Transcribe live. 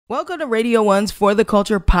Welcome to Radio One's For the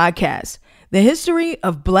Culture podcast, the history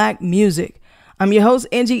of Black music. I'm your host,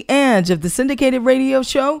 Angie Ange, of the syndicated radio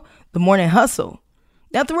show, The Morning Hustle.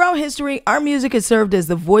 Now, throughout history, our music has served as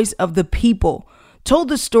the voice of the people, told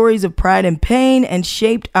the stories of pride and pain, and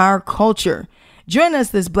shaped our culture. Join us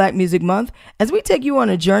this Black Music Month as we take you on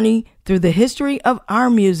a journey through the history of our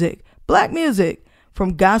music, Black music,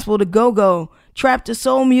 from gospel to go-go, trap to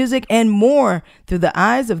soul music, and more through the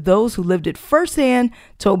eyes of those who lived it firsthand,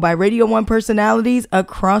 told by Radio One personalities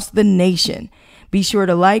across the nation. Be sure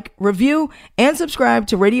to like, review, and subscribe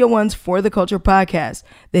to Radio One's For the Culture podcast,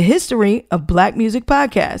 the history of Black music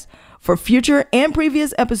podcast, for future and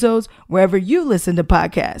previous episodes wherever you listen to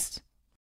podcasts.